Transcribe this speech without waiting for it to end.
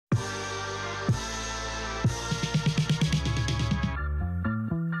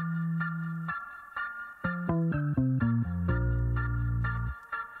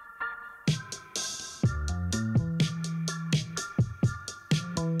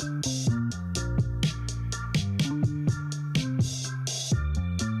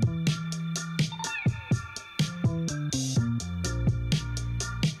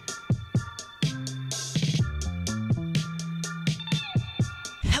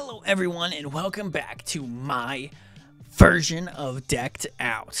Hello everyone and welcome back to my version of Decked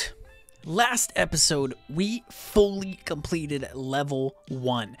Out. Last episode we fully completed level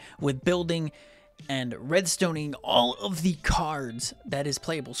 1 with building and redstoning all of the cards that is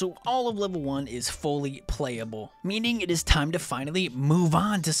playable. So all of level 1 is fully playable, meaning it is time to finally move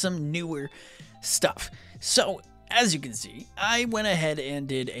on to some newer stuff. So as you can see, I went ahead and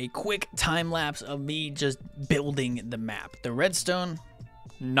did a quick time lapse of me just building the map. The redstone,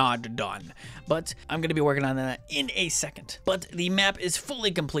 not done, but I'm going to be working on that in a second. But the map is fully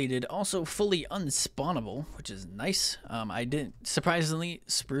completed, also fully unspawnable, which is nice. I didn't, surprisingly,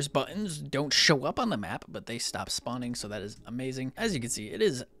 spruce buttons don't show up on the map, but they stop spawning, so that is amazing. As you can see, it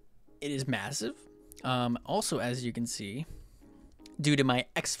is massive. Also, as you can see, due to my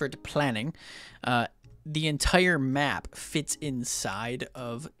expert planning, the entire map fits inside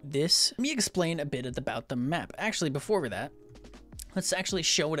of this. Let me explain a bit about the map. Actually, before that, let's actually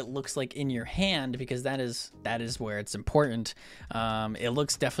show what it looks like in your hand, because that is where it's important. It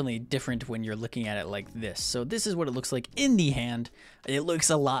looks definitely different when you're looking at it like this. So this is what it looks like in the hand. It looks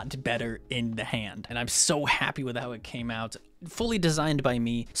a lot better in the hand, and I'm so happy with how it came out. Fully designed by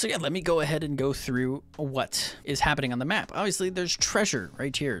me. So yeah, let me go ahead and go through what is happening on the map. Obviously, there's treasure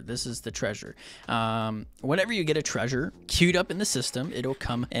right here. This is the treasure. Whenever you get a treasure queued up in the system, it'll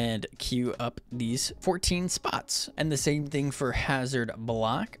come and queue up these 14 spots. And the same thing for hazard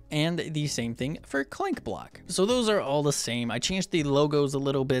block, and the same thing for clank block. So those are all the same. I changed the logos a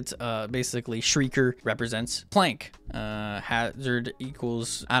little bit. Basically, Shrieker represents plank. Hazard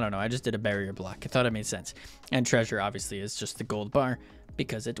equals, I don't know, I just did a barrier block. I thought it made sense. And treasure obviously is just the gold bar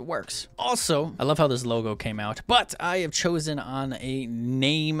because it works. Also, I love how this logo came out, but I have chosen on a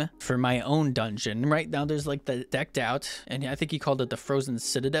name for my own dungeon. Right now there's like the Decked Out, and I think he called it the Frozen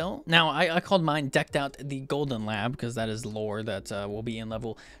Citadel. Now I called mine Decked Out the Golden Lab because that is lore that will be in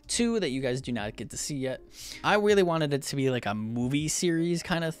level 2 that you guys do not get to see yet. I really wanted it to be like a movie series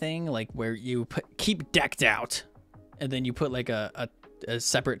kind of thing, like where you keep Decked Out and then you put like a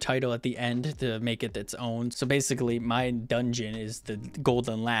separate title at the end to make it its own. So basically my dungeon is the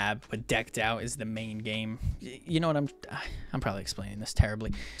Golden Lab, but Decked Out is the main game. You know what, I'm probably explaining this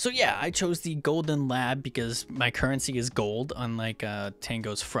terribly. So yeah, I chose the Golden Lab because my currency is gold, unlike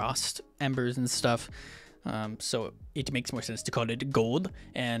Tango's Frost Embers and stuff. So it makes more sense to call it gold,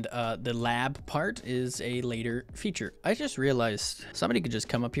 and the lab part is a later feature. I just realized somebody could just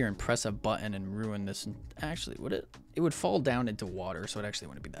come up here and press a button and ruin this, and actually it would fall down into water, so it actually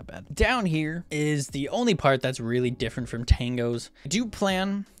wouldn't be that bad. Down here is the only part that's really different from Tango's. I do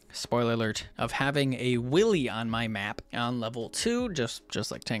plan, spoiler alert, of having a Willy on my map on level 2,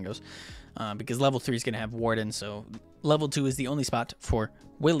 just like Tango's, because level 3 is going to have Warden, so level 2 is the only spot for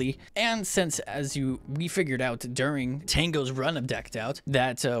Willy. And since, we figured out during Tango's run of Decked Out,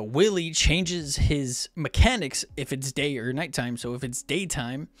 that Willy changes his mechanics if it's day or nighttime. So if it's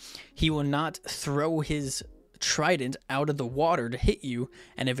daytime, he will not throw his trident out of the water to hit you,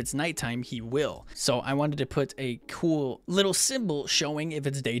 and if it's nighttime he will. So I wanted to put a cool little symbol showing if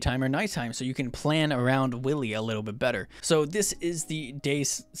it's daytime or nighttime, so you can plan around Willy a little bit better. So this is the day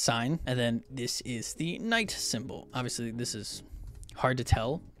sign, and then this is the night symbol. Obviously this is hard to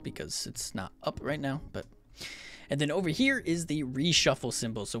tell because it's not up right now, but and then over here is the reshuffle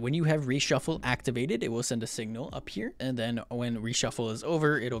symbol. So when you have reshuffle activated, it will send a signal up here. And then when reshuffle is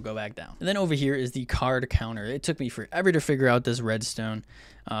over, it'll go back down. And then over here is the card counter. It took me forever to figure out this redstone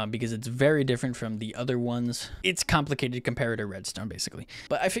because it's very different from the other ones. It's complicated compared to redstone, basically.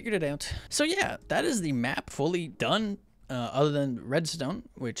 But I figured it out. So yeah, that is the map fully done. Other than redstone,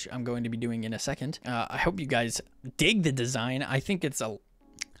 which I'm going to be doing in a second. I hope you guys dig the design. I think it's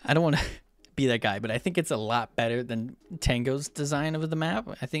I don't want to be that guy, but I think it's a lot better than Tango's design of the map.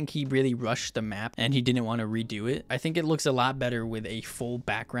 I think he really rushed the map and he didn't want to redo it. I think it looks a lot better with a full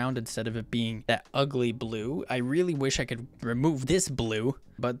background instead of it being that ugly blue. I really wish I could remove this blue,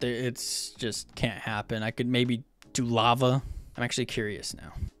 but it's just can't happen. I could maybe do lava. I'm actually curious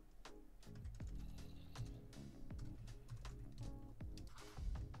now.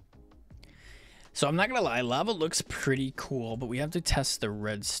 So I'm not gonna lie, lava looks pretty cool, but we have to test the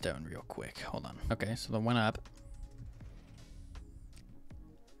redstone real quick. Hold on. Okay, so the one up.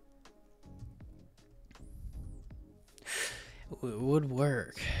 It would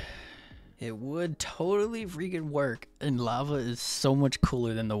work. It would totally freaking work. And lava is so much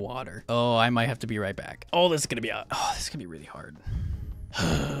cooler than the water. Oh, I might have to be right back. Oh, this is gonna be really hard.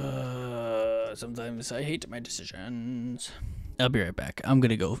 Sometimes I hate my decisions. I'll be right back. I'm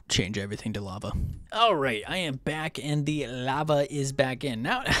gonna go change everything to lava. All right, I am back and the lava is back in.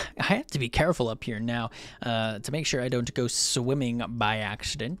 Now, I have to be careful up here now to make sure I don't go swimming by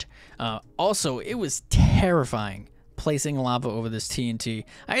accident. Also, it was terrifying placing lava over this TNT.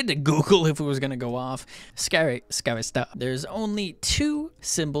 I had to Google if it was going to go off. Scary stuff. There's only two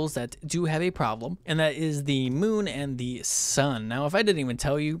symbols that do have a problem, and that is the moon and the sun. Now, if I didn't even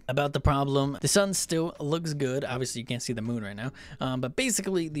tell you about the problem, the sun still looks good. Obviously, you can't see the moon right now, but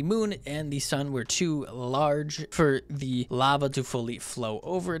basically, the moon and the sun were too large for the lava to fully flow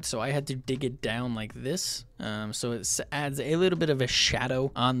over it, so I had to dig it down like this. So it adds a little bit of a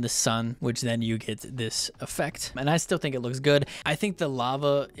shadow on the sun, which then you get this effect. And I still think it looks good. I think the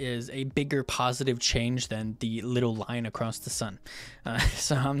lava is a bigger positive change than the little line across the sun.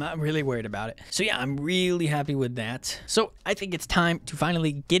 So I'm not really worried about it. So yeah, I'm really happy with that. So I think it's time to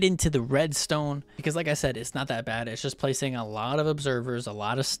finally get into the redstone, because like I said, it's not that bad. It's just placing a lot of observers, a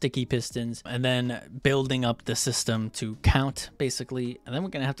lot of sticky pistons, and then building up the system to count, basically. And then we're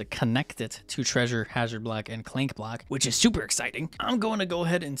going to have to connect it to treasure, hazard block, and clank block, which is super exciting. I'm going to go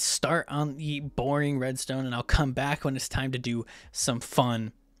ahead and start on the boring redstone, and I'll come back when it's time to do some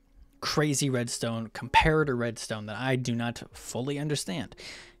fun, crazy redstone, comparator redstone that I do not fully understand.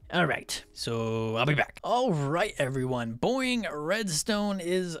 All right, so I'll be back. All right, everyone, boring redstone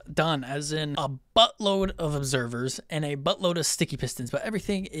is done, as in a buttload of observers and a buttload of sticky pistons, but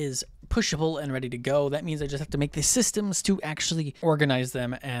everything is pushable and ready to go. That means I just have to make the systems to actually organize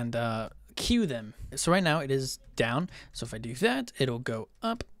them and queue them. So right now it is down, so if I do that, it'll go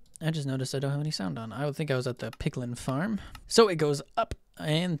up. I just noticed I don't have any sound on. I would think I was at the piglin farm. So it goes up,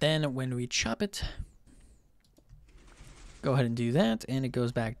 and then when we chop it, go ahead and do that, and it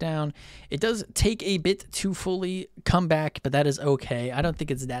goes back down. It does take a bit to fully come back, but that is okay. I don't think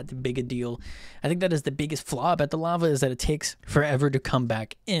it's that big a deal. I think that is the biggest flaw about the lava, is that it takes forever to come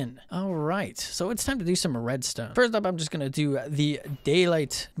back in. All right, so it's time to do some redstone. First up, I'm just going to do the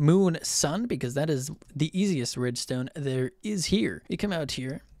daylight, moon, sun, because that is the easiest redstone there is here. You come out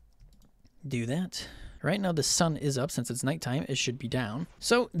here, do that. Right now the sun is up. Since it's nighttime, it should be down.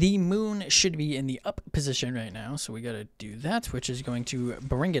 So the moon should be in the up position right now. So we got to do that, which is going to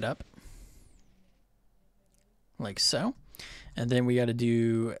bring it up like so. And then we got to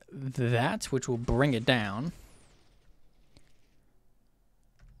do that, which will bring it down.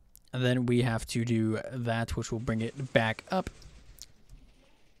 And then we have to do that, which will bring it back up.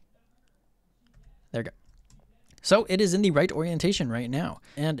 There we go. So it is in the right orientation right now.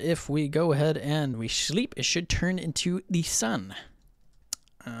 And if we go ahead and we sleep, it should turn into the sun.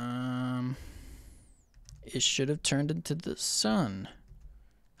 It should have turned into the sun.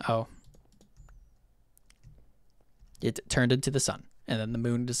 Oh. It turned into the sun. And then the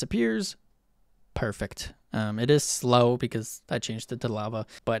moon disappears. Perfect. It is slow because I changed it to lava,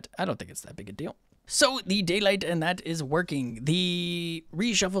 but I don't think it's that big a deal. So the daylight and that is working. The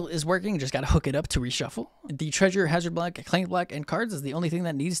reshuffle is working. Just got to hook it up to reshuffle. The treasure, hazard block, clank block, and cards is the only thing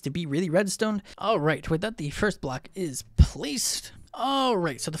that needs to be really redstone. All right, with that, the first block is placed. All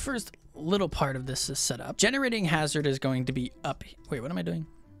right, so the first little part of this is set up. Generating hazard is going to be up. Wait, what am I doing?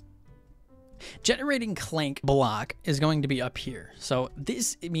 Generating clank block is going to be up here. So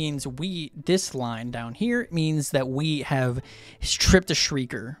this means this line down here means that we have tripped a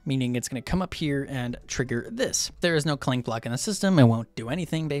shrieker, meaning it's going to come up here and trigger this. There is no clank block in the system. It won't do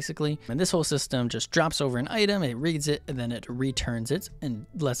anything, basically. And this whole system just drops over an item, it reads it, and then it returns it and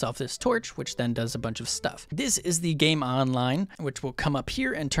lets off this torch, which then does a bunch of stuff. This is the game online, which will come up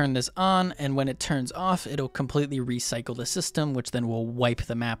here and turn this on. And when it turns off, it'll completely recycle the system, which then will wipe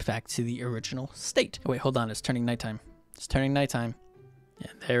the map back to the original state. Wait, hold on. It's turning nighttime. It's turning nighttime.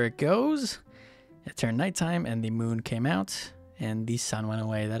 And there it goes. It turned nighttime and the moon came out and the sun went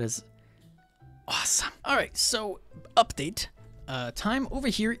away. That is awesome. All right, so update. Time over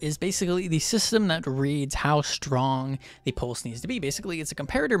here is basically the system that reads how strong the pulse needs to be. Basically, it's a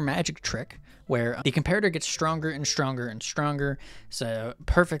comparator magic trick where the comparator gets stronger and stronger and stronger, so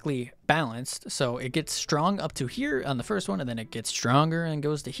perfectly balanced. So it gets strong up to here on the first one, and then it gets stronger and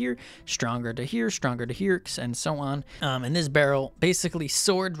goes to here, stronger to here, stronger to here, and so on. In this barrel, basically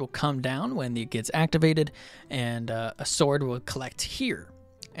swords will come down when it gets activated, and a sword will collect here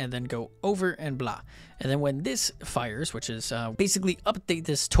and then go over and blah. And then when this fires, which is basically update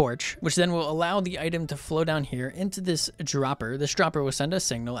this torch, which then will allow the item to flow down here into this dropper. This dropper will send a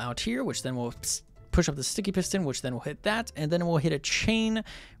signal out here, which then will push up the sticky piston, which then will hit that, and then it will hit a chain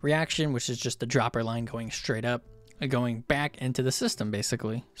reaction, which is just the dropper line going straight up. going back into the system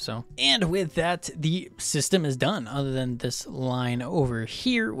basically. So, and with that, the system is done other than this line over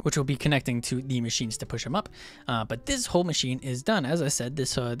here, which will be connecting to the machines to push them up. But this whole machine is done. As I said,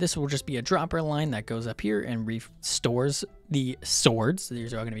 this will just be a dropper line that goes up here and restores the swords.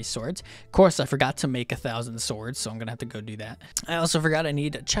 These are all going to be swords. Of course, I forgot to make 1,000 swords, so I'm going to have to go do that. I also forgot I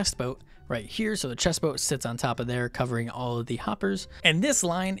need a chest boat right here. So the chest boat sits on top of there, covering all of the hoppers. And this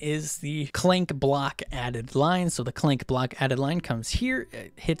line is the clank block added line. So the clank block added line comes here,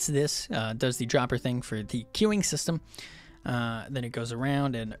 it hits this, does the dropper thing for the queuing system. Then it goes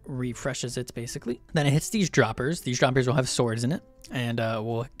around and refreshes it basically. Then it hits these droppers. These droppers will have swords in it, and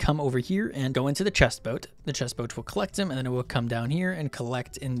will come over here and go into the chest boat. The chest boat will collect them, and then it will come down here and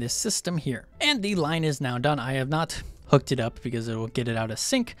collect in this system here. And the line is now done. I have not hooked it up because it will get it out of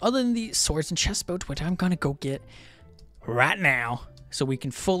sync, other than the swords and chest boat, which I'm gonna go get right now, so we can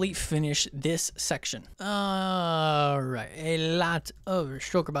fully finish this section. All right, a lot of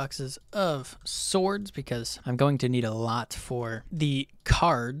shulker boxes of swords because I'm going to need a lot for the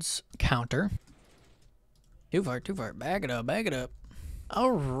cards counter. Too far, back it up.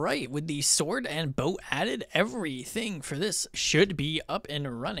 All right, with the sword and boat added, everything for this should be up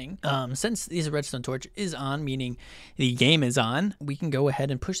and running. Since this redstone torch is on, meaning the game is on, we can go ahead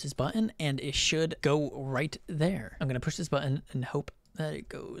and push this button and it should go right there. I'm gonna push this button and hope that it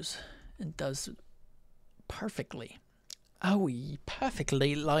goes and does perfectly. Oh,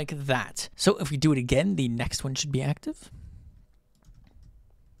 perfectly like that. So if we do it again, the next one should be active.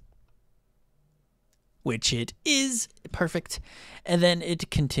 Which it is. Perfect. And then it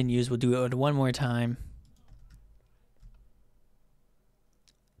continues. We'll do it one more time.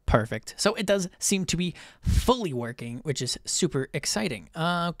 Perfect. So it does seem to be fully working, which is super exciting.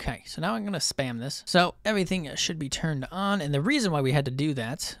 Okay, so now I'm going to spam this. So everything should be turned on. And the reason why we had to do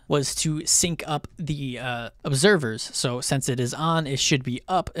that was to sync up the observers. So since it is on, it should be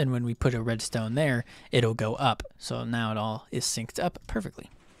up. And when we put a redstone there, it'll go up. So now it all is synced up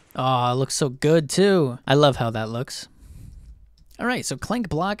perfectly. Oh, it looks so good too. I love how that looks. All right, so clank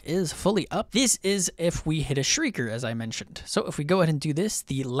block is fully up. This is if we hit a shrieker, as I mentioned. So if we go ahead and do this,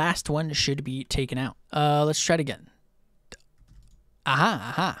 the last one should be taken out. Let's try it again.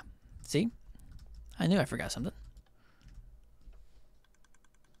 Aha. See? I knew I forgot something.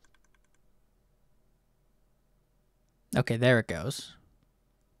 Okay, there it goes.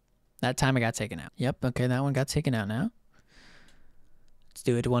 That time it got taken out. Yep, okay, that one got taken out now. Let's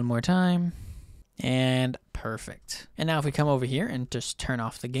do it one more time. And perfect. And now if we come over here and just turn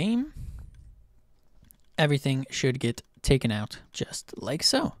off the game, everything should get taken out just like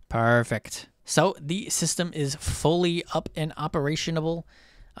so. Perfect. So the system is fully up and operational.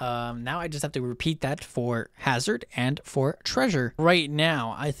 Now I just have to repeat that for hazard and for treasure. Right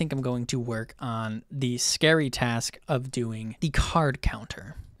now, I think I'm going to work on the scary task of doing the card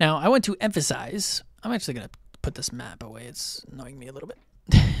counter. Now I want to emphasize, I'm actually going to put this map away. It's annoying me a little bit.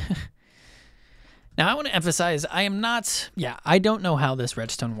 Now, I want to emphasize, I don't know how this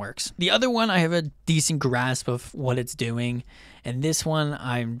redstone works. The other one, I have a decent grasp of what it's doing. And this one,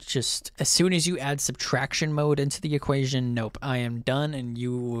 I'm just, as soon as you add subtraction mode into the equation, nope, I am done and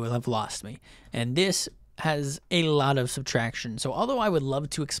you will have lost me. And this has a lot of subtraction. So although I would love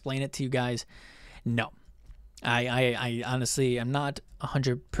to explain it to you guys, no. I honestly am not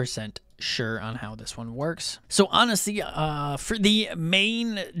 100% sure on how this one works. So honestly, for the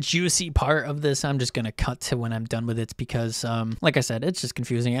main juicy part of this, I'm just gonna cut to when I'm done with it because, like I said, it's just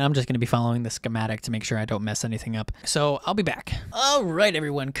confusing. And I'm just gonna be following the schematic to make sure I don't mess anything up. So I'll be back. All right,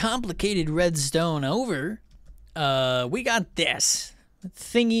 everyone, complicated redstone over. We got this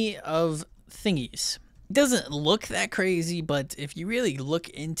thingy of thingies. It doesn't look that crazy, but if you really look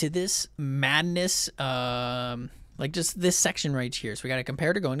into this madness, like just this section right here. So we got a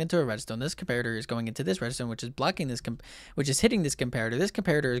comparator going into a redstone. This comparator is going into this redstone, which is blocking this, which is hitting this comparator. This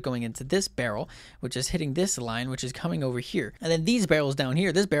comparator is going into this barrel, which is hitting this line, which is coming over here. And then these barrels down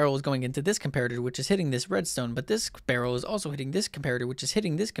here, this barrel is going into this comparator, which is hitting this redstone. But this barrel is also hitting this comparator, which is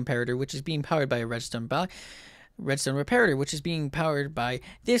hitting this comparator, which is being powered by a redstone reparator, which is being powered by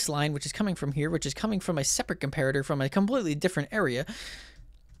this line, which is coming from here, which is coming from a separate comparator from a completely different area.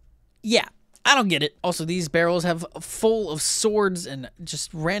 Yeah. I don't get it. Also, these barrels have full of swords and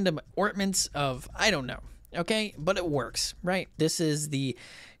just random ornaments of, I don't know. Okay, but it works, right? This is the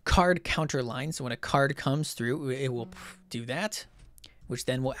card counter line. So when a card comes through, it will do that, which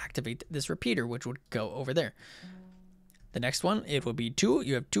then will activate this repeater, which would go over there. The next one, it will be 2.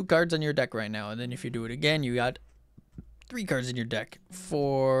 You have 2 cards on your deck right now. And then if you do it again, you got 3 cards in your deck.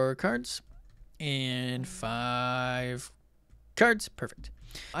 4 cards and 5 cards. Perfect.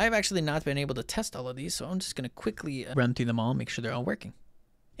 I've actually not been able to test all of these, so I'm just going to quickly run through them all and make sure they're all working.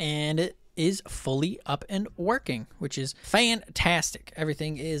 And it is fully up and working, which is fantastic.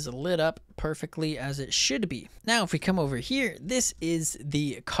 Everything is lit up perfectly as it should be. Now, if we come over here, this is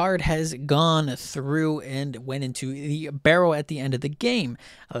the card has gone through and went into the barrel at the end of the game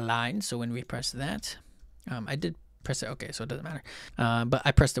line. So when we press that, I did press it. Okay, so it doesn't matter. But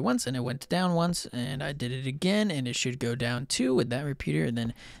I pressed it once and it went down once, and I did it again and it should go down 2 with that repeater, and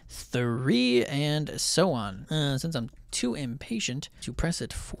then 3 and so on. Since I'm too impatient to press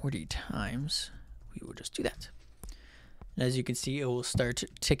it 40 times, we will just do that. And as you can see, it will start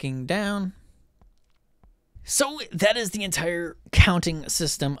ticking down. So that is the entire counting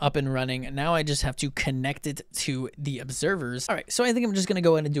system up and running. Now I just have to connect it to the observers. All right, so I think I'm just gonna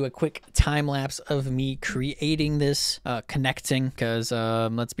go ahead and do a quick time lapse of me creating this, connecting, because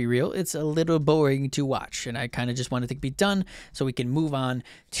let's be real, it's a little boring to watch, and I kind of just wanted it to be done so we can move on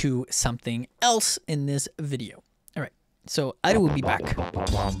to something else in this video. All right, so I will be back.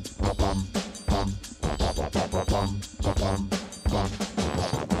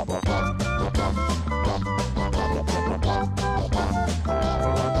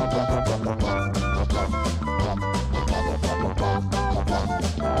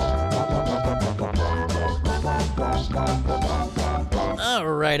 All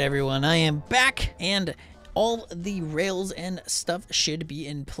right, everyone, I am back, and all the rails and stuff should be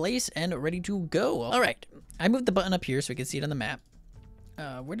in place and ready to go. All right, I moved the button up here so we can see it on the map.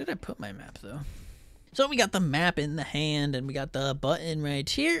 Where did I put my map, though? So we got the map in the hand, and we got the button right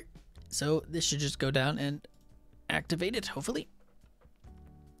here. So this should just go down and activate it, hopefully.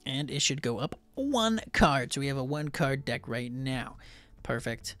 And it should go up 1 card. So we have a 1 card deck right now.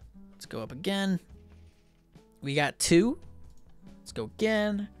 Perfect. Let's go up again. We got 2. Let's go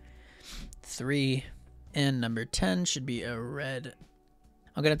again. 3. And number 10 should be a red.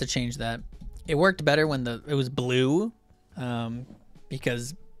 I'm gonna have to change that. It worked better when it was blue,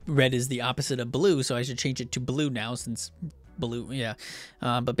 because red is the opposite of blue, so I should change it to blue now since blue, yeah.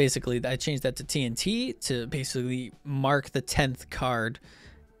 But basically I changed that to TNT to basically mark the 10th card,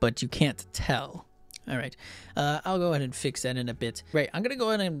 but you can't tell. All right, I'll go ahead and fix that in a bit. Right, I'm gonna go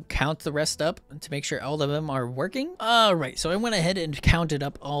ahead and count the rest up to make sure all of them are working. All right, so I went ahead and counted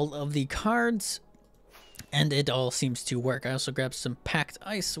up all of the cards, and it all seems to work. I also grabbed some packed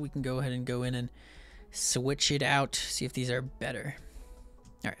ice so we can go ahead and go in and switch it out, see if these are better.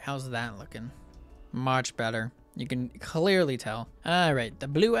 All right, how's that looking? Much better. You can clearly tell. All right, the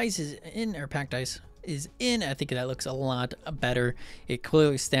blue ice is in, or packed ice is in. I think that looks a lot better. It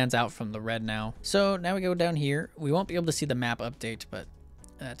clearly stands out from the red now. So now we go down here. We won't be able to see the map update, but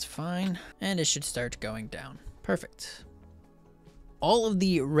that's fine. And it should start going down. Perfect. All of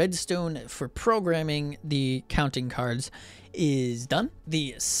the redstone for programming the counting cards is done.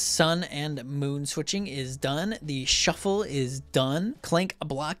 The sun and moon switching is done. The shuffle is done. Clank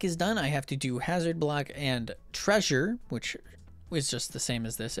block is done. I have to do hazard block and treasure, which is just the same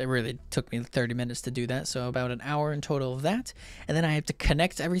as this. It really took me 30 minutes to do that, so about an hour in total of that. And then I have to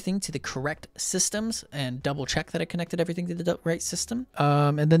connect everything to the correct systems and double check that I connected everything to the right system.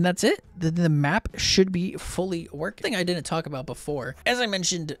 And then that's it. The map should be fully working. Thing I didn't talk about before, as I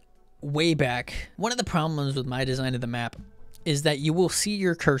mentioned way back, one of the problems with my design of the map is that you will see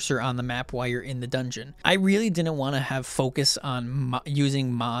your cursor on the map while you're in the dungeon. I really didn't want to have focus on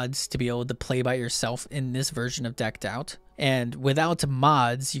using mods to be able to play by yourself in this version of Decked Out. And without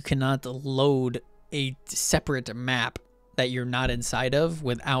mods, you cannot load a separate map that you're not inside of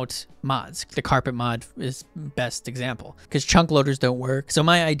without mods. The carpet mod is best example because chunk loaders don't work. So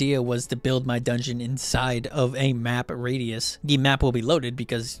my idea was to build my dungeon inside of a map radius. The map will be loaded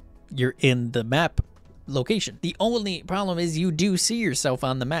because you're in the map location. The only problem is you do see yourself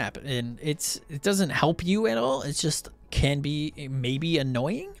on the map, and it doesn't help you at all. It's just can be maybe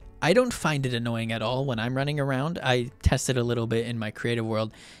annoying. I don't find it annoying at all when I'm running around. I tested a little bit in my creative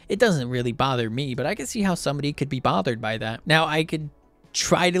world. It doesn't really bother me, but I can see how somebody could be bothered by that. Now I could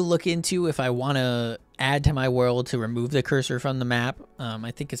try to look into if I want to add to my world to remove the cursor from the map. I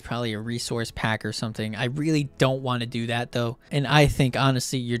think it's probably a resource pack or something. I really don't want to do that though. And I think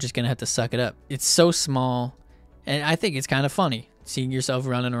honestly, you're just going to have to suck it up. It's so small, and I think it's kind of funny seeing yourself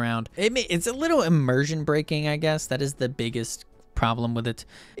running around. It's a little immersion breaking, I guess. That is the biggest problem with it.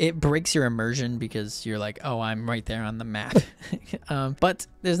 It breaks your immersion because you're like, oh, I'm right there on the map. But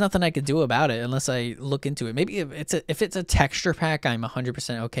there's nothing I could do about it unless I look into it. Maybe if it's a texture pack, I'm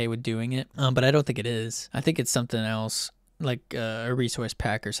 100% okay with doing it. But I don't think it is. I think it's something else, like a resource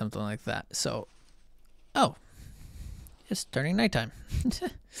pack or something like that. So, oh, it's turning nighttime.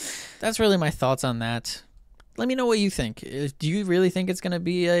 That's really my thoughts on that. Let me know what you think. Do you really think it's going to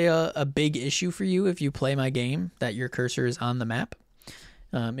be a big issue for you if you play my game that your cursor is on the map?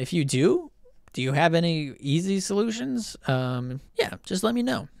 If you do you have any easy solutions? Yeah, just let me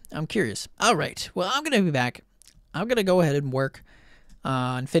know. I'm curious. All right. Well, I'm going to be back. I'm going to go ahead and work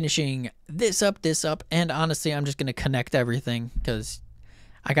on finishing this up, and honestly, I'm just going to connect everything because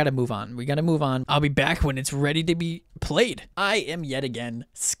I got to move on. We got to move on. I'll be back when it's ready to be played. I am yet again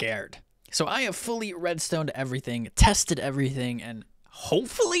scared. So I have fully redstoned everything, tested everything, and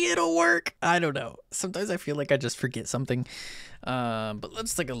hopefully it'll work. I don't know. Sometimes I feel like I just forget something. But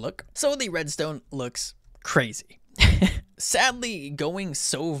let's take a look. So the redstone looks crazy. Sadly, going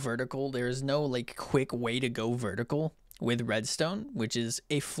so vertical, there is no like quick way to go vertical with redstone, which is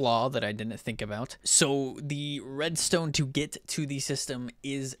a flaw that I didn't think about. So the redstone to get to the system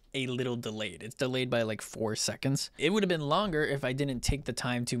is a little delayed. It's delayed by like 4 seconds. It would have been longer if I didn't take the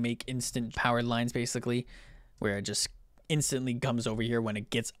time to make instant powered lines, basically, where it just instantly comes over here when it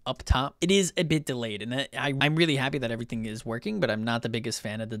gets up top. It is a bit delayed, and I'm really happy that everything is working, but I'm not the biggest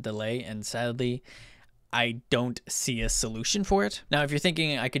fan of the delay, and sadly, I don't see a solution for it. Now, if you're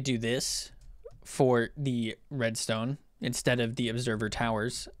thinking I could do this for the redstone instead of the observer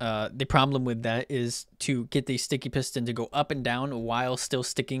towers, the problem with that is to get the sticky piston to go up and down while still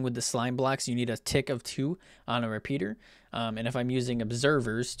sticking with the slime blocks, you need a tick of 2 on a repeater. And if I'm using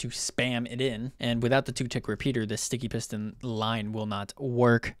observers to spam it in, and without the 2-tick repeater, the sticky piston line will not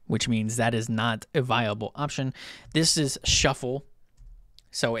work, which means that is not a viable option. This is shuffle,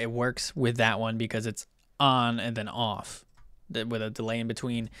 so it works with that one because it's on and then off with a delay in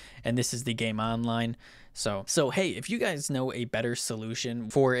between, and this is the game on line. So hey, if you guys know a better solution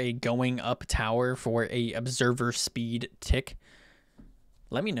for a going up tower for a observer speed tick,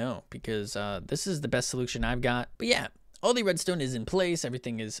 let me know, because this is the best solution I've got. But yeah, all the redstone is in place,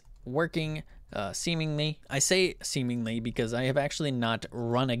 everything is working seemingly. I say seemingly because I have actually not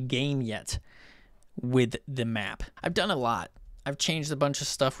run a game yet with the map. I've done a lot. I've changed a bunch of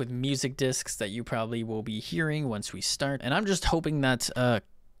stuff with music discs that you probably will be hearing once we start, and I'm just hoping that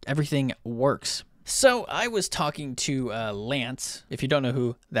everything works. So I was talking to Lance. If you don't know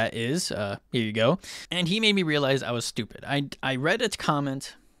who that is, here you go. And he made me realize I was stupid. I read a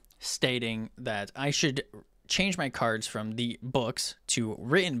comment stating that I should change my cards from the books to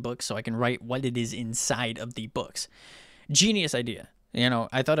written books so I can write what it is inside of the books. Genius idea. You know,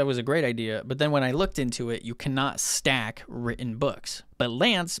 I thought it was a great idea, but then when I looked into it, you cannot stack written books. But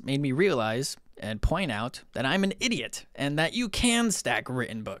Lance made me realize and point out that I'm an idiot and that you can stack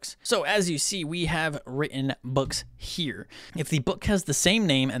written books. So as you see, we have written books here. If the book has the same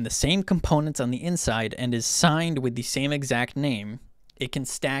name and the same components on the inside and is signed with the same exact name, it can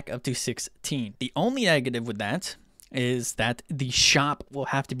stack up to 16. The only negative with that is that the shop will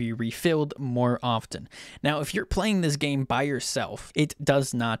have to be refilled more often. Now, if you're playing this game by yourself, it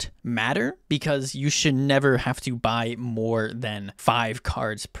does not matter because you should never have to buy more than 5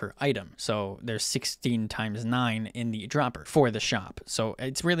 cards per item. So there's 16 times 9 in the dropper for the shop. So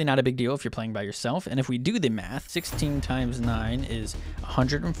it's really not a big deal if you're playing by yourself. And if we do the math, 16 times 9 is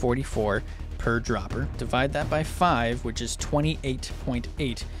 144 per dropper. Divide that by 5, which is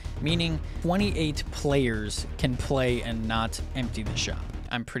 28.8. Meaning 28 players can play and not empty the shop.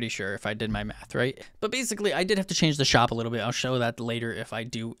 I'm pretty sure if I did my math right. But basically, I did have to change the shop a little bit. I'll show that later if I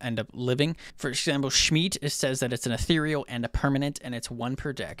do end up living. For example, Schmied, it says that it's an ethereal and a permanent, and it's 1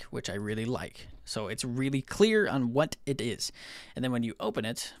 per deck, which I really like. So it's really clear on what it is. And then when you open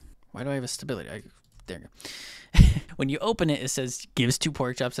it, why do I have a stability? There you go. When you open it, it says gives 2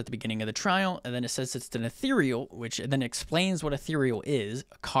 pork chops at the beginning of the trial, and then it says it's an ethereal, which then explains what ethereal is.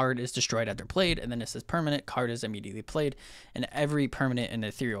 A card is destroyed after played, and then it says permanent, card is immediately played, and every permanent and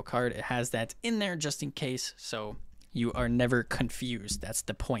ethereal card, it has that in there just in case, so you are never confused. That's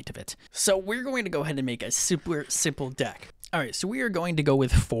the point of it. So we're going to go ahead and make a super simple deck. All right, so we are going to go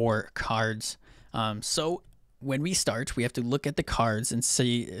with 4 cards. So when we start, we have to look at the cards and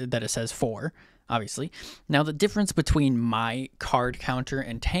see that it says 4. Obviously. Now, the difference between my card counter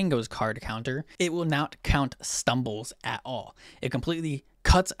and Tango's card counter, it will not count stumbles at all. It completely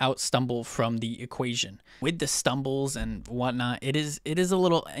cuts out stumble from the equation. With the stumbles and whatnot, it is a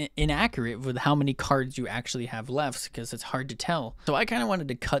little inaccurate with how many cards you actually have left because it's hard to tell. So I kind of wanted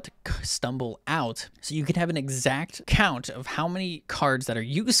to cut stumble out so you could have an exact count of how many cards that are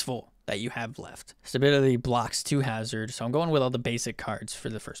useful that you have left. Stability blocks 2 hazard, so I'm going with all the basic cards for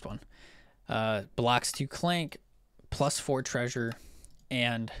the first one. Blocks 2 clank, plus 4 treasure,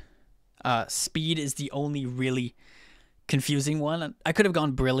 and speed is the only really confusing one. I could have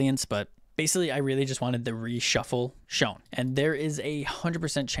gone brilliance, but Basically, I really just wanted the reshuffle shown. And there is a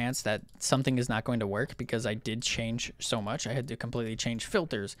 100% chance that something is not going to work because I did change so much. I had to completely change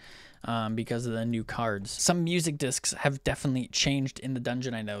filters because of the new cards. Some music discs have definitely changed in the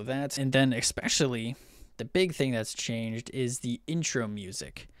dungeon, I know that. And then especially, the big thing that's changed is the intro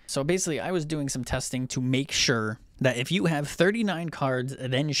music. So basically, I was doing some testing to make sure that if you have 39 cards,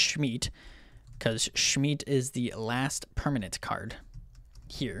 then Schmeat, because Schmeat is the last permanent card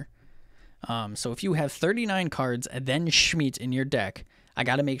here. So if you have 39 cards and then Schmeat in your deck, I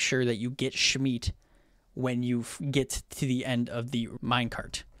got to make sure that you get Schmeat when you get to the end of the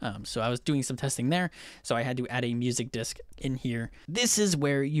minecart. So I was doing some testing there, so I had to add a music disc in here. This is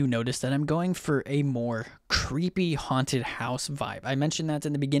where you notice that I'm going for a more creepy haunted house vibe. I mentioned that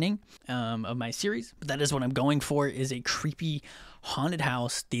in the beginning of my series, but that is what I'm going for, is a creepy haunted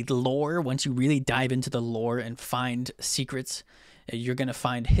house. The lore, once you really dive into the lore and find secrets, you're going to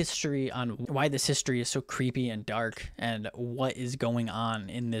find history on why this history is so creepy and dark and what is going on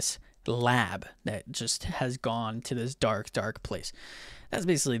in this lab that just has gone to this dark, dark place. That's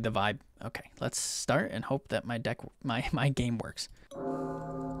basically the vibe. Okay, let's start and hope that my game works.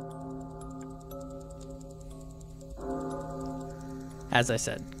 As I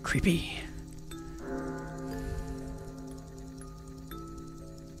said, creepy.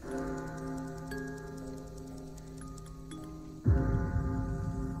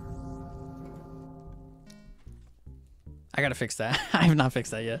 I gotta fix that. I have not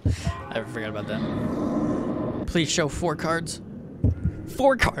fixed that yet. I forgot about that. Please show 4 cards.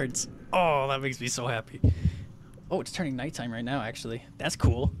 4 cards. Oh, that makes me so happy. Oh, it's turning nighttime right now, actually. That's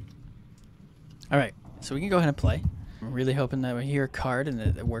cool. All right, so we can go ahead and play. I'm really hoping that we hear a card and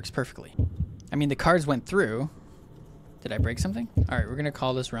it works perfectly. I mean, the cards went through. Did I break something? All right, we're gonna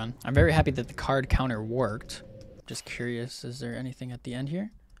call this run. I'm very happy that the card counter worked. Just curious, is there anything at the end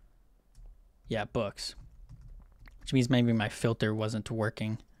here? Yeah, books. Which means maybe my filter wasn't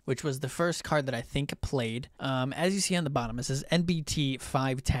working, which was the first card that I think played. As you see on the bottom, it says NBT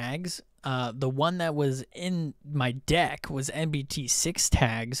 5 tags. The one that was in my deck was NBT 6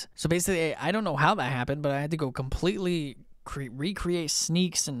 tags. So basically, I don't know how that happened, but I had to go completely recreate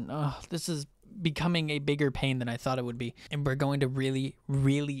sneaks, and this is becoming a bigger pain than I thought it would be. And we're going to really,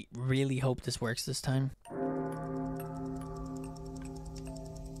 really, really hope this works this time.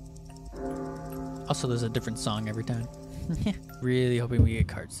 Also, there's a different song every time. Really hoping we get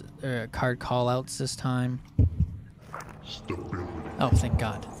card call-outs this time. Oh, thank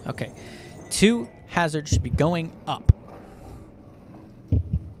God. Okay. 2 hazards should be going up. I'm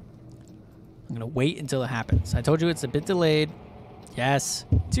going to wait until it happens. I told you it's a bit delayed. Yes.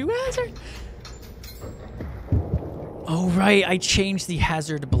 2 hazard. Oh, right. I changed the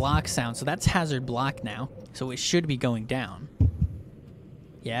hazard block sound. So that's hazard block now. So it should be going down.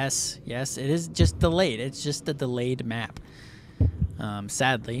 Yes, yes, it is just delayed. It's just a delayed map.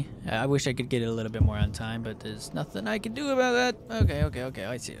 Sadly, I wish I could get it a little bit more on time, but there's nothing I can do about that. Okay.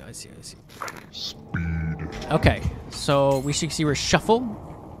 I see. Speed. Okay, so we should see we're shuffle.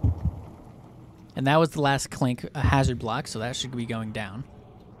 And that was the last clink hazard block, so that should be going down.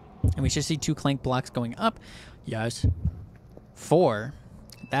 And we should see 2 clink blocks going up. Yes. 4.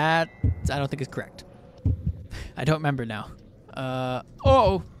 That, I don't think is correct. I don't remember now.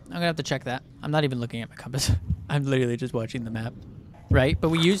 Oh, I'm gonna have to check that. I'm not even looking at my compass. I'm literally just watching the map. Right, but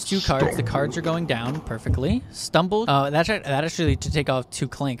we used 2 cards. The cards are going down perfectly. Stumbled. That actually to take off 2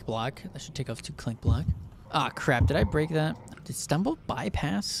 clink block. That should take off 2 clink block. Ah, crap. Did I break that? Did Stumble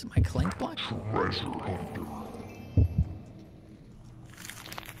bypass my clink block?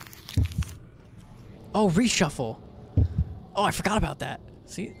 Oh, reshuffle. Oh, I forgot about that.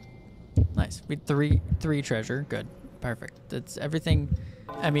 See? Nice. We had 3 treasure. Good. Perfect. That's everything.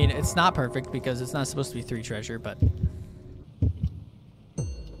 I mean, it's not perfect because it's not supposed to be 3 treasure, but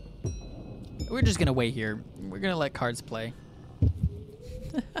we're just gonna wait here. We're gonna let cards play.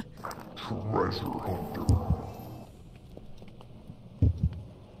 Treasure Hunter.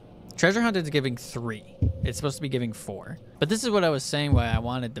 Treasure Hunter is giving 3. It's supposed to be giving 4. But this is what I was saying why I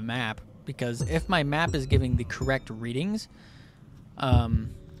wanted the map, because if my map is giving the correct readings,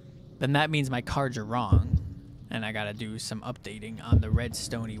 then that means my cards are wrong. And I gotta do some updating on the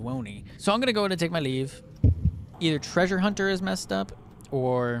redstoney woney. So I'm gonna go ahead and take my leave. Either Treasure Hunter is messed up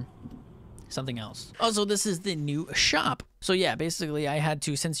or something else. Also, this is the new shop. So yeah, basically I had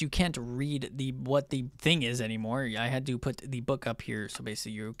to, since you can't read what the thing is anymore, I had to put the book up here so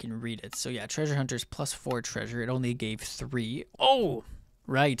basically you can read it. So yeah, Treasure Hunter's +4 treasure. It only gave 3. Oh,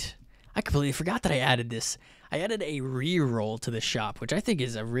 right. I completely forgot that I added this. I added a reroll to the shop, which I think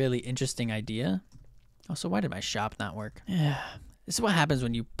is a really interesting idea. Oh, so why did my shop not work? Yeah, This is what happens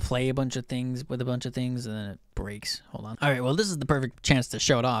when you play a bunch of things with a bunch of things and then it breaks. Hold on. All right, well, this is the perfect chance to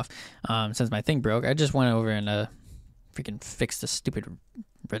show it off. Since my thing broke, I just went over and freaking fixed the stupid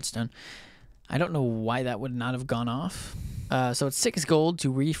redstone. I don't know why that would not have gone off. So it's 6 gold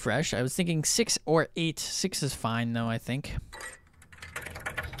to refresh. I was thinking 6 or 8. 6 is fine, though, I think.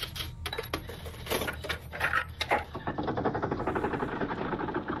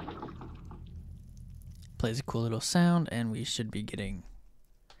 Plays a cool little sound, and we should be getting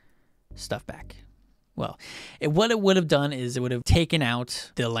stuff back. Well, what it would have done is it would have taken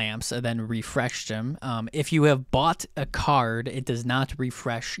out the lamps and then refreshed them. If you have bought a card, it does not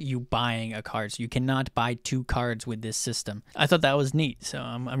refresh you buying a card. So you cannot buy 2 cards with this system. I thought that was neat, so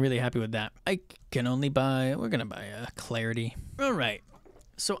I'm really happy with that. I can only buy, we're going to buy a clarity. All right,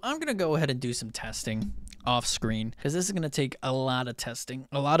 so I'm going to go ahead and do some testing off screen because this is going to take a lot of testing,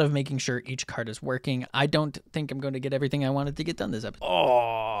 a lot of making sure each card is working. I don't think I'm going to get everything I wanted to get done this episode.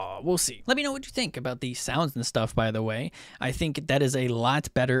 Oh, we'll see. Let me know what you think about the sounds and stuff, by the way. I think that is a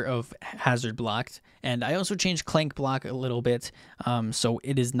lot better of hazard blocked, and I also changed clank block a little bit, so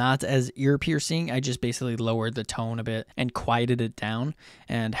it is not as ear piercing. I just basically lowered the tone a bit and quieted it down,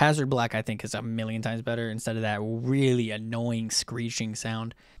 and hazard block I think is a million times better instead of that really annoying screeching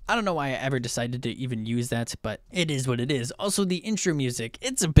sound. I don't know why I ever decided to even use that, but it is what it is. Also, the intro music,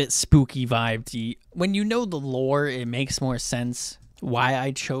 it's a bit spooky vibey. When you know the lore, it makes more sense why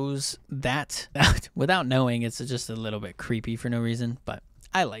I chose that. Without knowing, it's just a little bit creepy for no reason, but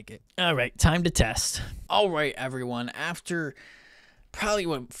I like it. All right, time to test. All right, everyone, after probably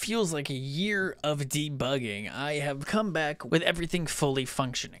what feels like a year of debugging, I have come back with everything fully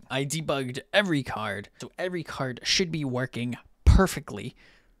functioning. I debugged every card, so every card should be working perfectly.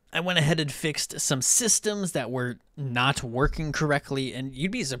 I went ahead and fixed some systems that were not working correctly, and you'd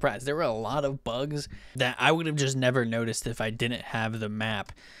be surprised. There were a lot of bugs that I would have just never noticed if I didn't have the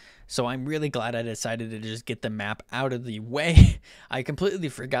map. So I'm really glad I decided to just get the map out of the way. I completely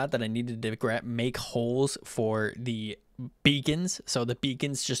forgot that I needed to make holes for the beacons, so the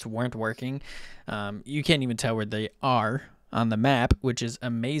beacons just weren't working. You can't even tell where they are on the map, which is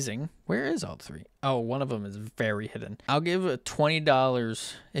amazing. Where is all 3? Oh, one of them is very hidden. I'll give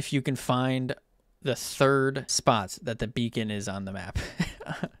 $20 if you can find the 3rd spot that the beacon is on the map.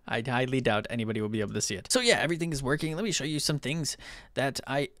 I highly doubt anybody will be able to see it. So yeah, everything is working. Let me show you some things that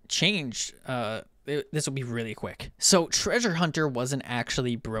I changed. This will be really quick. So Treasure Hunter wasn't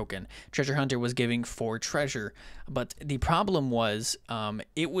actually broken. Treasure Hunter was giving 4 treasure, but the problem was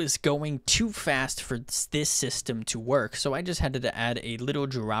it was going too fast for this system to work. So I just had to add a little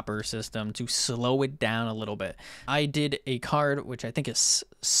dropper system to slow it down a little bit. I did a card, which I think is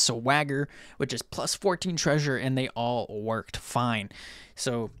Swagger, which is plus 14 treasure, and they all worked fine.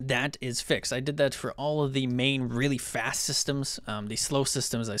 So that is fixed. I did that for all of the main really fast systems. The slow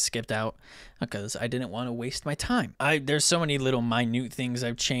systems I skipped out because I didn't want to waste my time. There's so many little minute things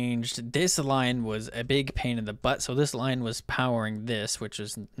I've changed. This line was a big pain in the butt. So this line was powering this, which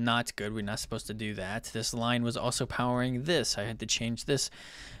was not good. We're not supposed to do that. This line was also powering this. I had to change this.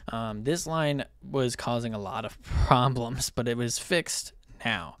 This line was causing a lot of problems, but it was fixed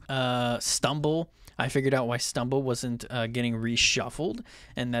now. Stumble. I figured out why Stumble wasn't getting reshuffled,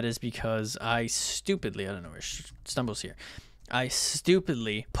 and that is because I stupidly, I don't know where Stumble's here. I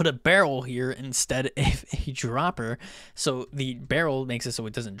stupidly put a barrel here instead of a dropper, so the barrel makes it so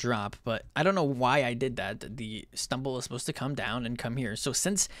it doesn't drop, but I don't know why I did that. The Stumble is supposed to come down and come here. So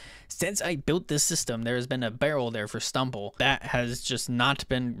since I built this system, there has been a barrel there for Stumble. That has just not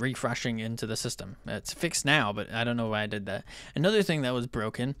been refreshing into the system. It's fixed now, but I don't know why I did that. Another thing that was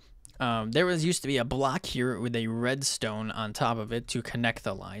broken, there used to be a block here with a redstone on top of it to connect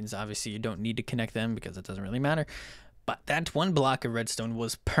the lines. Obviously, you don't need to connect them because it doesn't really matter. But that one block of redstone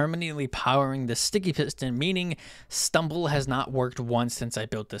was permanently powering the sticky piston, meaning Stumble has not worked once since I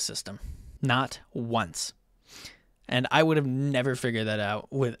built this system. Not once. And I would have never figured that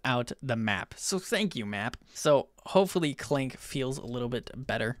out without the map. So thank you, map. So hopefully Clank feels a little bit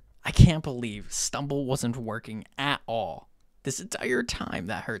better. I can't believe Stumble wasn't working at all this entire time.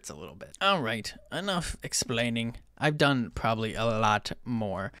 That hurts a little bit. All right, enough explaining. I've done probably a lot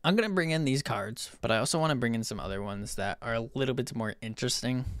more. I'm gonna bring in these cards, but I also want to bring in some other ones that are a little bit more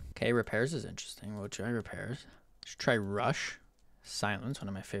interesting. Okay, repairs is interesting. We'll try repairs. Let's try rush, silence, one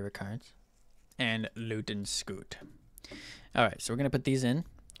of my favorite cards, and loot and scoot. All right, so we're gonna put these in.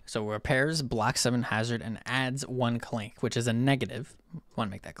 So repairs, block 7 hazard, and adds 1 clank, which is a negative. Want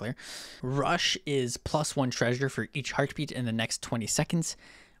to make that clear. Rush is plus 1 treasure for each heartbeat in the next 20 seconds,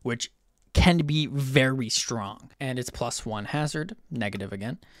 which can be very strong. And it's plus 1 hazard, negative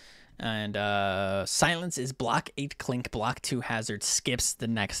again. And silence is block 8 clink, block 2 hazard, skips the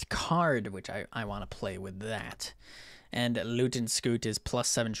next card, which I want to play with that. And loot and scoot is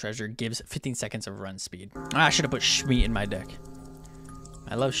 +7 treasure, gives 15 seconds of run speed. I should have put Schmeat in my deck.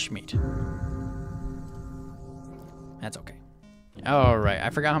 I love Schmeat. That's okay. All right, I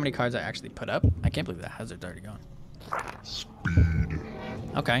forgot how many cards I actually put up. I can't believe that hazard's already gone. Speed.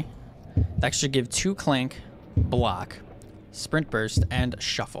 Okay. That should give 2 clank, block, sprint burst, and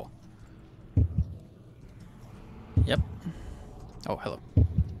shuffle. Yep. Oh, hello.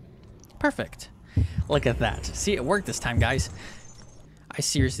 Perfect. Look at that. See, it worked this time, guys. I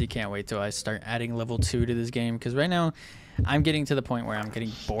seriously can't wait till I start adding level 2 to this game, because right now I'm getting to the point where I'm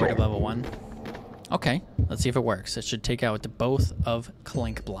getting bored of level 1. Okay, let's see if it works. It should take out both of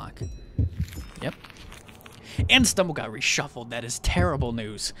clink block. Yep. And stumble got reshuffled. That is terrible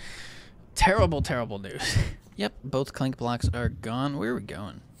news. Terrible, terrible news. Yep, both clink blocks are gone. Where are we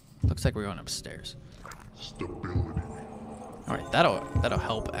going? Looks like we're going upstairs. Stability. All right, that'll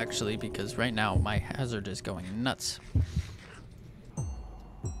help actually, because right now my hazard is going nuts.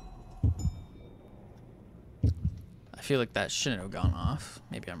 I feel like that shouldn't have gone off.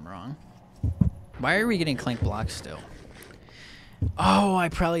 Maybe I'm wrong. Why are we getting clink blocks still? Oh, I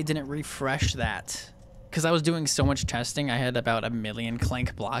probably didn't refresh that. Because I was doing so much testing, I had about 1 million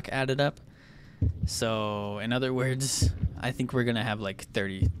clank block added up. So, in other words, I think we're going to have like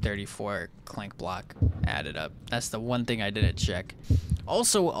 34 clank block added up. That's the one thing I didn't check.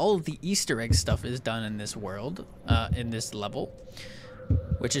 Also, all of the Easter egg stuff is done in this world, in this level,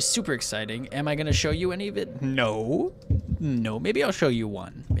 which is super exciting. Am I going to show you any of it? No. No, maybe I'll show you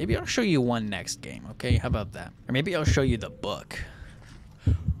one. Maybe I'll show you one next game, okay? How about that? Or maybe I'll show you the book.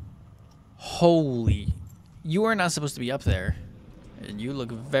 Holy... You are not supposed to be up there. And you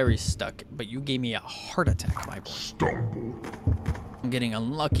look very stuck, but you gave me a heart attack, my boy. Stumble. I'm getting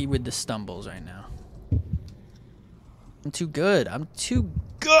unlucky with the stumbles right now. I'm too good. I'm too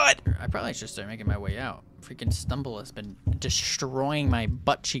good! I probably should start making my way out. Freaking stumble has been destroying my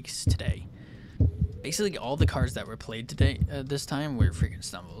butt cheeks today. Basically, all the cards that were played today, this time, were freaking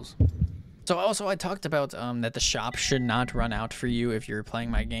stumbles. So also, I talked about that the shop should not run out for you if you're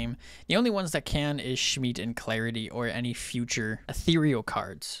playing my game. The only ones that can is Schmeat and Clarity, or any future ethereal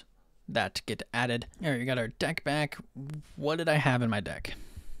cards that get added. All right, we got our deck back. What did I have in my deck?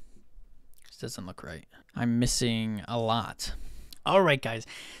 This doesn't look right. I'm missing a lot. All right, guys.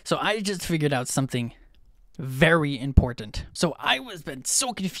 So I just figured out something very important. So I was been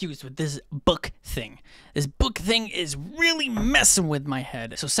so confused with this book thing. This book thing is really messing with my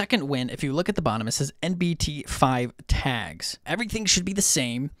head. So second win, if you look at the bottom, it says NBT 5 tags. Everything should be the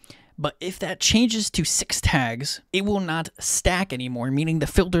same, but if that changes to 6 tags, it will not stack anymore, meaning the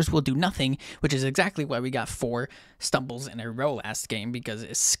filters will do nothing, which is exactly why we got 4 stumbles in a row last game, because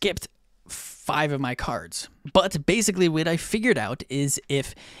it skipped 5 of my cards. But basically what I figured out is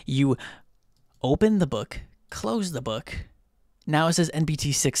if you open the book, close the book, now it says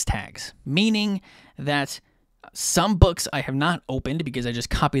NBT 6 tags, meaning that some books I have not opened because I just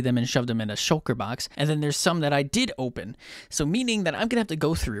copied them and shoved them in a shulker box, and then there's some that I did open. So meaning that I'm going to have to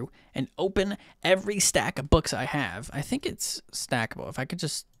go through and open every stack of books I have. I think it's stackable. If I could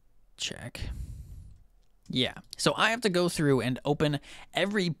just check. Yeah. So I have to go through and open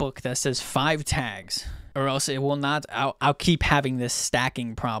every book that says 5 tags, or else it will not, I'll keep having this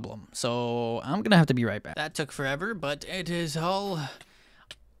stacking problem. So I'm going to have to be right back. That took forever, but it is all,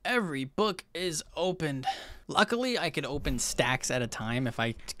 every book is opened. Luckily, I could open stacks at a time. If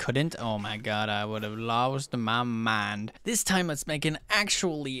I couldn't, oh my god, I would have lost my mind. This time, let's make an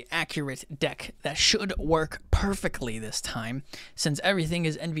actually accurate deck that should work perfectly this time, since everything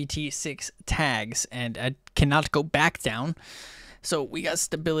is NVT 6 tags, and I cannot go back down. So we got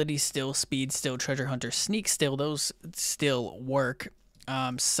stability still, speed still, treasure hunter, sneak still, those still work.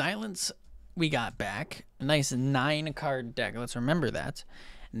 Silence we got back. A nice 9-card deck, let's remember that.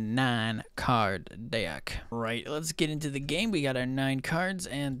 9-card deck. Right, let's get into the game. We got our 9 cards,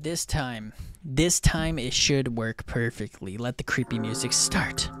 and this time it should work perfectly. Let the creepy music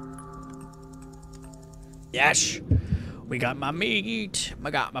start. Yes, we got my meat. I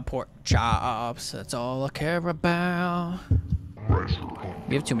got my pork chops. That's all I care about.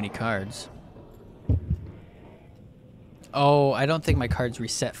 We have too many cards. Oh, I don't think my cards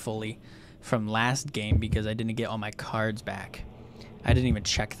reset fully from last game because I didn't get all my cards back. I didn't even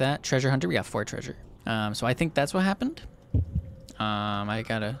check that. Treasure hunter, we got 4 treasure. So I think that's what happened. I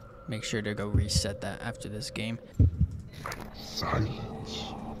gotta make sure to go reset that after this game.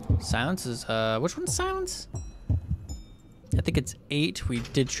 Silence. Silence is, which one's silence? I think it's 8. We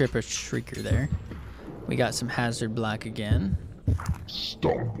did trip a shrieker there. We got some hazard block again.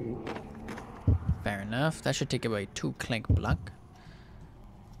 Stumble. Fair enough. That should take away 2 clink block.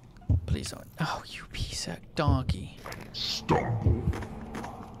 Please don't. Oh, you piece of donkey. Stumble.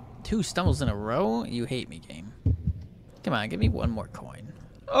 2 stumbles in a row? You hate me, game. Come on, give me 1 more coin.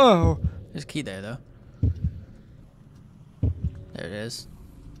 Oh! There's a key there, though. There it is.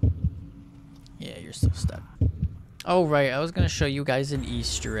 Yeah, you're still stuck. Oh, right. I was going to show you guys an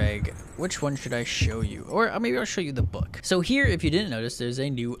Easter egg. Which one should I show you? Or maybe I'll show you the book. So here, if you didn't notice, there's a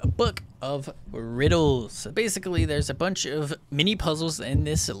new book of riddles. Basically, there's a bunch of mini puzzles in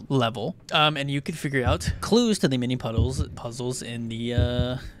this level. And you can figure out clues to the mini puzzles in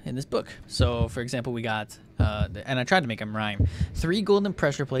the in this book. So, for example, we got... and I tried to make them rhyme. 3 golden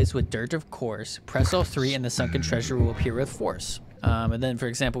pressure plates with dirt of course. Press all 3 and the sunken treasure will appear with force. And then, for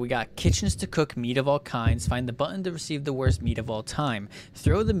example, we got kitchens to cook meat of all kinds. Find the button to receive the worst meat of all time.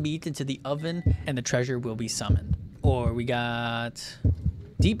 Throw the meat into the oven and the treasure will be summoned. Or we got...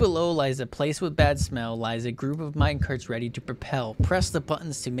 Deep below lies a place with bad smell. Lies a group of mine carts ready to propel. Press the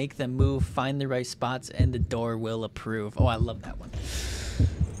buttons to make them move. Find the right spots and the door will approve. Oh, I love that one.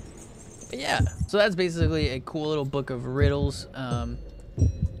 But yeah, so that's basically a cool little book of riddles.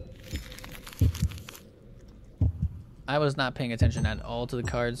 I was not paying attention at all to the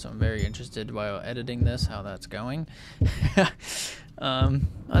cards, so I'm very interested while editing this how that's going.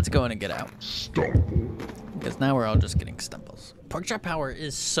 Let's go in and get out. Stumble. Because now we're all just getting stumbles. Pork chop power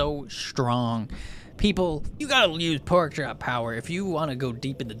is so strong. People, you gotta use pork chop power if you want to go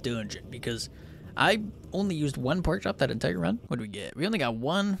deep in the dungeon, because I only used 1 pork chop that entire run. What do we get? We only got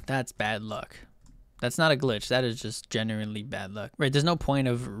 1. That's bad luck. That's not a glitch. That is just genuinely bad luck. Right, there's no point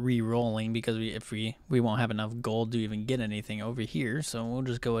of re-rolling because we won't have enough gold to even get anything over here. So we'll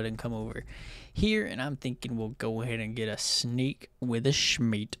just go ahead and come over here. And I'm thinking we'll go ahead and get a sneak with a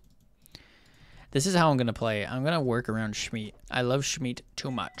Schmeat. This is how I'm going to play. I'm going to work around Schmeat. I love Schmeat too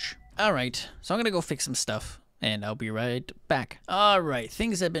much. All right, so I'm going to go fix some stuff. And I'll be right back. All right,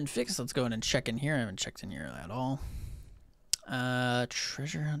 things have been fixed. Let's go ahead and check in here. I haven't checked in here at all.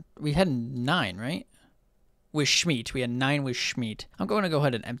 Treasure hunt. We had 9, right? With Schmeat. We had 9 with Schmeat. I'm going to go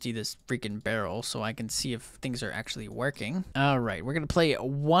ahead and empty this freaking barrel so I can see if things are actually working. All right, we're going to play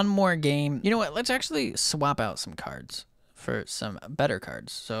 1 more game. You know what? Let's actually swap out some cards for some better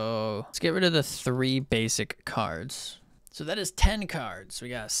cards. So let's get rid of the 3 basic cards. So that is 10 cards. We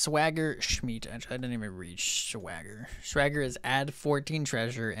got Swagger, Schmeat. Actually, I didn't even read Swagger. Swagger is add 14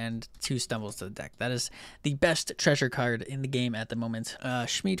 treasure and 2 stumbles to the deck. That is the best treasure card in the game at the moment.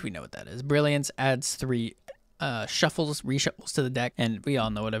 Schmeat, we know what that is. Brilliance adds 3 reshuffles to the deck, and we all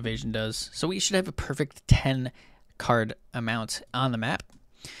know what evasion does. So we should have a perfect 10 card amount on the map.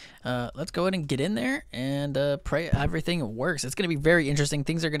 Let's go ahead and get in there and pray everything works. It's going to be very interesting.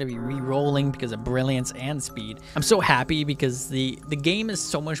 Things are going to be re-rolling because of brilliance and speed. I'm so happy because the game is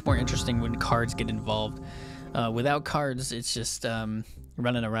so much more interesting when cards get involved. Without cards, it's just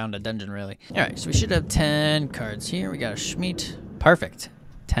running around a dungeon, really. All right, so we should have 10 cards here. We got a Schmeat. Perfect.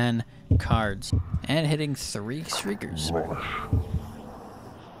 10 cards. And hitting 3 Shriekers. Rush.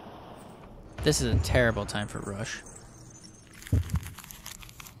 This is a terrible time for Rush.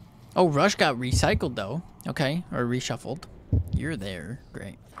 Oh, Rush got recycled, though. Okay, or reshuffled. You're there.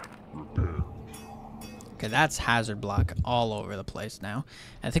 Great. Repair. Okay, that's hazard block all over the place now.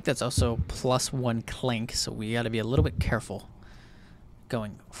 I think that's also +1 clink, so we got to be a little bit careful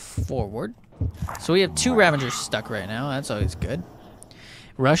going forward. So we have 2 Ravengers stuck right now. That's always good.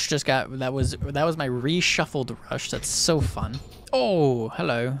 Rush just got... That was my reshuffled Rush. That's so fun. Oh,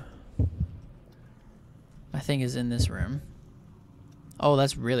 hello. My thing is in this room. Oh,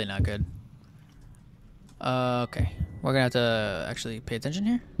 that's really not good. Okay. We're gonna have to actually pay attention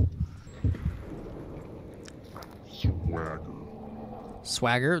here. Swagger.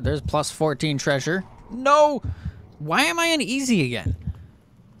 Swagger. There's +14 treasure. No! Why am I in easy again?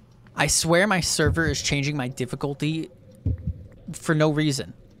 I swear my server is changing my difficulty for no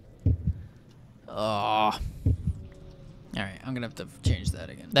reason. Oh. Alright, I'm gonna have to change that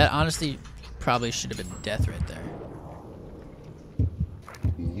again. That honestly probably should have been death right there.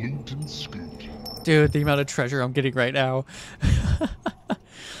 Loot and scoot. Dude, the amount of treasure I'm getting right now.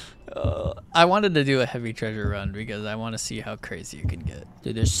 I wanted to do a heavy treasure run because I want to see how crazy you can get.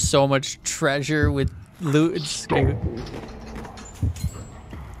 Dude, there's so much treasure with loot and scoot.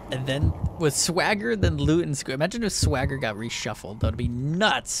 And then with Swagger, then loot and scoot. Imagine if Swagger got reshuffled. That would be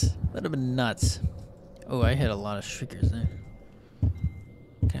nuts. That would have been nuts. Oh, I hit a lot of Shriekers there.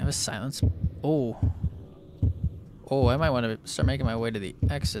 Can I have a silence? Oh. Oh, I might want to start making my way to the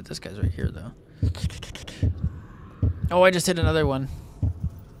exit. This guy's right here, though. Oh, I just hit another one.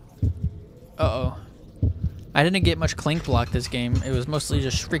 Uh-oh. I didn't get much clink block this game. It was mostly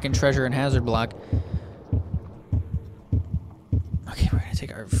just freaking treasure and hazard block. Okay, we're gonna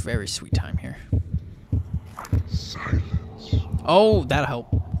take our very sweet time here. Silence. Oh, that'll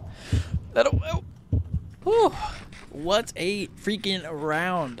help. That'll help. Whew. What a freaking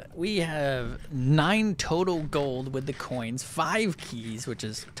round. We have 9 total gold with the coins, 5 keys, which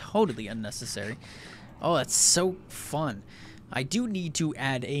is totally unnecessary. Oh, that's so fun. I do need to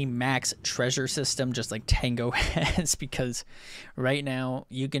add a max treasure system just like Tango has, because right now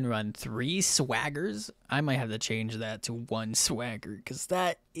you can run 3 swaggers. I might have to change that to 1 swagger because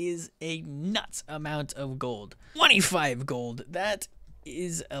that is a nuts amount of gold. 25 gold. That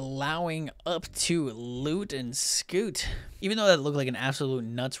is allowing up to loot and scoot. Even though that looked like an absolute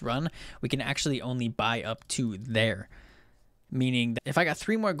nuts run, we can actually only buy up to there. Meaning that if I got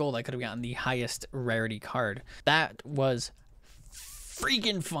 3 more gold, I could have gotten the highest rarity card. That was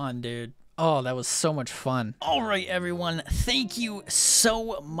freaking fun, dude. Oh, that was so much fun. All right, everyone. Thank you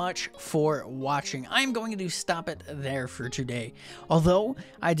so much for watching. I'm going to stop it there for today. Although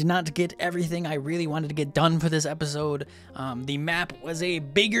I did not get everything I really wanted to get done for this episode, the map was a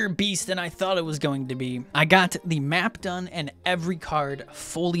bigger beast than I thought it was going to be. I got the map done and every card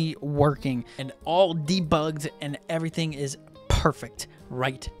fully working and all debugged, and everything is perfect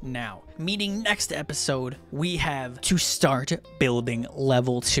right now. Meaning next episode, we have to start building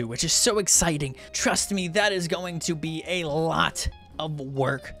level 2, which is so exciting. Trust me, that is going to be a lot of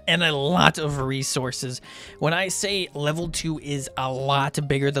work and a lot of resources. When I say level 2 is a lot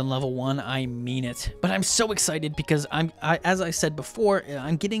bigger than level 1, I mean it. But I'm so excited because as I said before,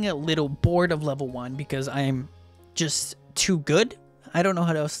 I'm getting a little bored of level 1 because I am just too good. I don't know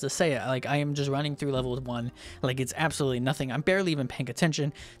how else to say it. Like, I am just running through level 1 like it's absolutely nothing. I'm barely even paying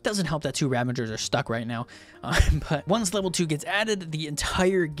attention. Doesn't help that 2 Ravagers are stuck right now. But once level 2 gets added, the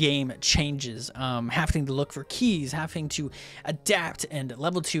entire game changes. Having to look for keys, having to adapt, and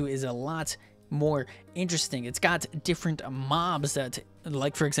level 2 is a lot more interesting. It's got different mobs that,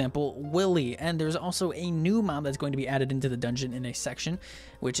 like for example, Willy, and there's also a new mob that's going to be added into the dungeon in a section,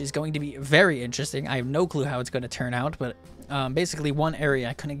 which is going to be very interesting. I have no clue how it's going to turn out, but basically one area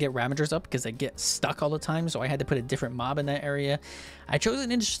I couldn't get Ravagers up because they get stuck all the time, so I had to put a different mob in that area. I chose an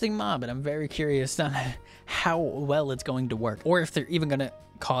interesting mob, and I'm very curious on how well it's going to work, or if they're even going to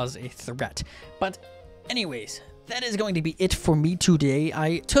cause a threat. But anyways, that is going to be it for me today.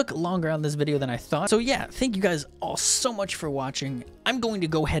 I took longer on this video than I thought. So yeah, thank you guys all so much for watching. I'm going to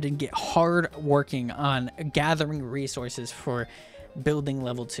go ahead and get hard working on gathering resources for building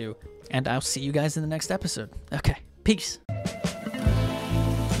level 2. And I'll see you guys in the next episode. Okay, peace.